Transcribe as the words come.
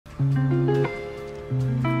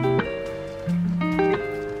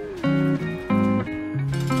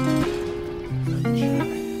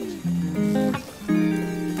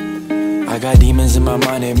I got demons in my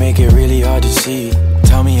mind that make it really hard to see.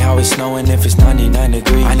 Tell me how it's snowing if it's 99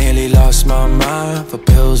 degrees. I nearly lost my mind for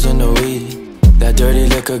pills and the weed. That dirty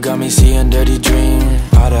liquor got me seeing dirty dreams.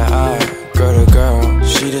 Eye to eye, girl to girl.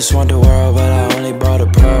 She just want the world, but I only brought a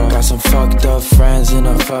pearl. Got some fucked up friends in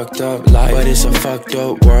a fucked up life, but it's a fucked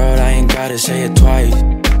up world, I ain't gotta say it twice.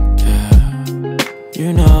 Yeah.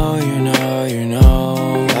 You know, you know, you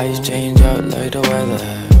know, life change out like the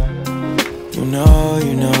weather. You know,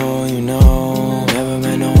 you know, you know, never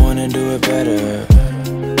met no one to do it better.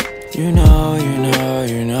 You know, you know,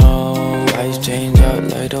 you know, life change out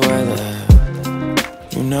like the weather.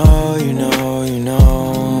 You know, you know, you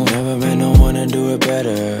know, never met no one to do it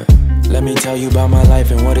better. Let me tell you about my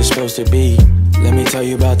life and what it's supposed to be. Let me tell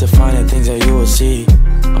you about the finer things that you will see.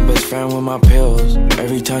 I'm best friend with my pills.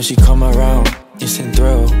 Every time she come around, instant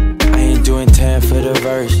thrill. I ain't doing 10 for the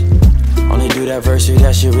verse. Only do that verse if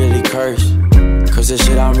that shit really curse. Cause the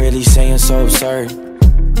shit I'm really saying so absurd.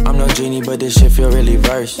 I'm no genie, but this shit feel really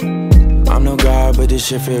versed. I'm no god, but this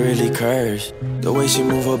shit feel really cursed. The way she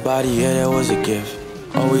move her body, yeah, that was a gift.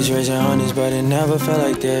 Always raising honeys, but it never felt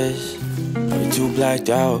like this. I be too blacked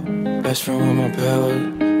out, best friend with my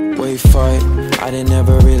pills. Wait for it, I didn't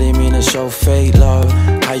never really mean to show fake love.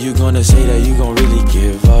 How you gonna say that you gon' really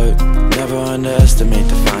give up? Never underestimate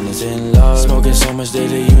the finest in love. Smoking so much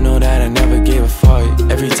daily, you know that I never gave a fuck.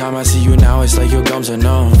 Every time I see you now, it's like your gums are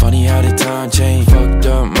numb. Funny how the time changed, fucked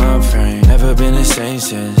up my frame. Never been the same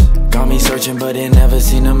since. Got me searching, but it never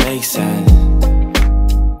seemed to make sense.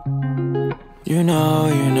 You know,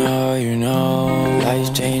 you know, you know,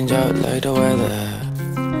 life change out like the weather.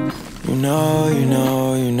 You know, you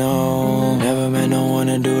know, you know, never met no one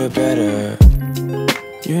to do it better.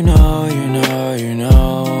 You know, you know, you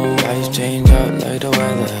know, life change out like the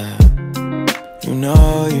weather. You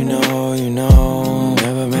know, you know, you know,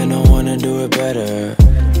 never met no one to do it better.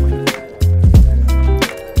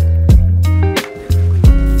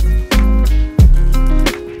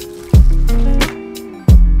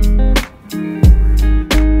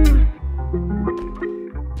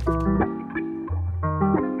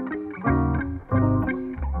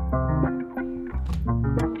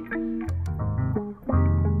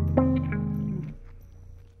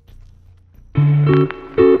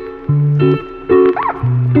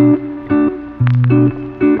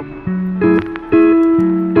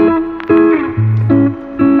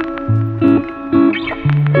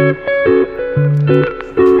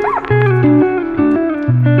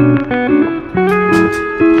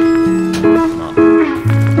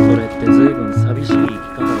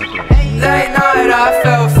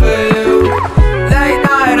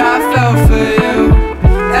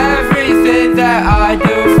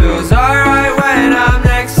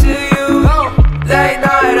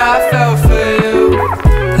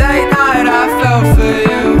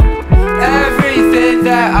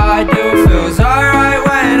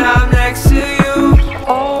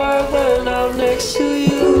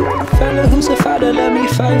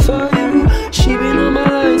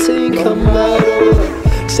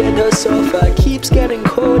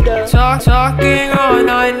 Talking all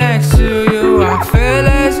night next to you, I feel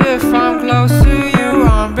as if I'm close to you.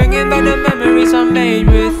 I'm bringing back the memories I made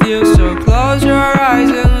with you. So close your eyes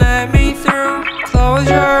and let me through. Close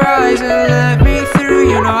your eyes and let me through.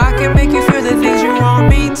 You know I can make you feel the things you want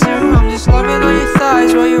me to. I'm just loving on your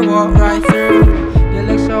thighs while you walk right through. You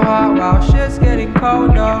look so hot while shit's getting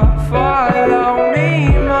colder. Follow me,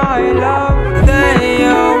 my love, then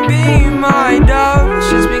you'll be my dove.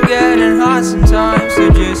 Shit's been getting hot sometimes, so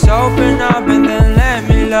just open up and then let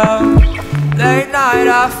me love. Late night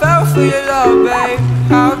I fell for your love, babe.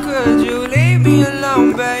 How could you leave me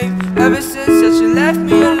alone, babe? Ever since that you left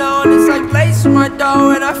me alone, it's like blades through my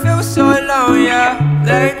door and I feel so alone, yeah.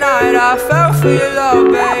 Late night I fell for your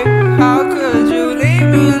love, babe. How could you leave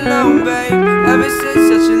me alone, babe? Ever since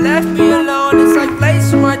that you left me alone, it's like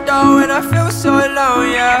blades through my door and I feel so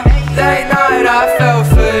alone, yeah. Late night I fell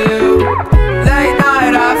for you. Late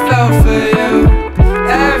night I fell for you.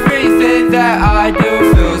 Everything that I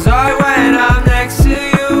do feels right when I'm next to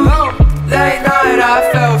you. Late night I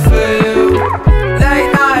fell for you.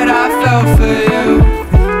 Late night I fell for you.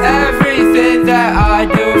 Everything that I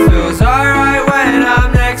do feels alright when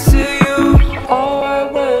I'm next to you.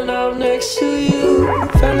 Alright when I'm next to you.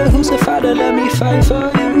 Fella who's a fighter, let me fight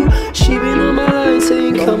for you. She been on my line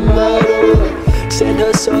saying come right over. Send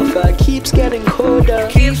her sofa, keeps getting colder.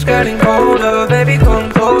 Keeps getting colder, baby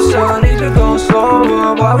come closer. Need to go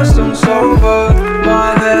slower, while we're still sober.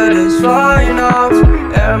 My head is flying off,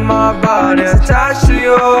 and my attached to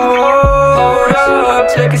you. Hold up,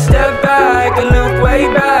 take a step back and look way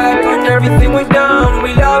back on everything we've done.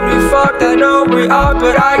 We love, we fucked, I know we are,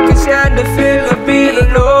 but I can stand the feel of being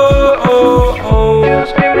alone.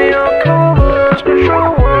 Just give me your colors,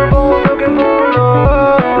 control, we're both looking for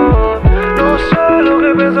love. No sé lo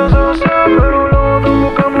que piensas hacer, pero lo tomo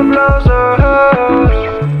como placer.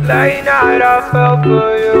 Late night I fell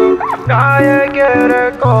for you. Nadie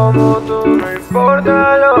quiere como tú. No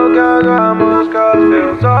importa lo que hagamos, 'cause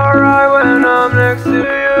feels alright.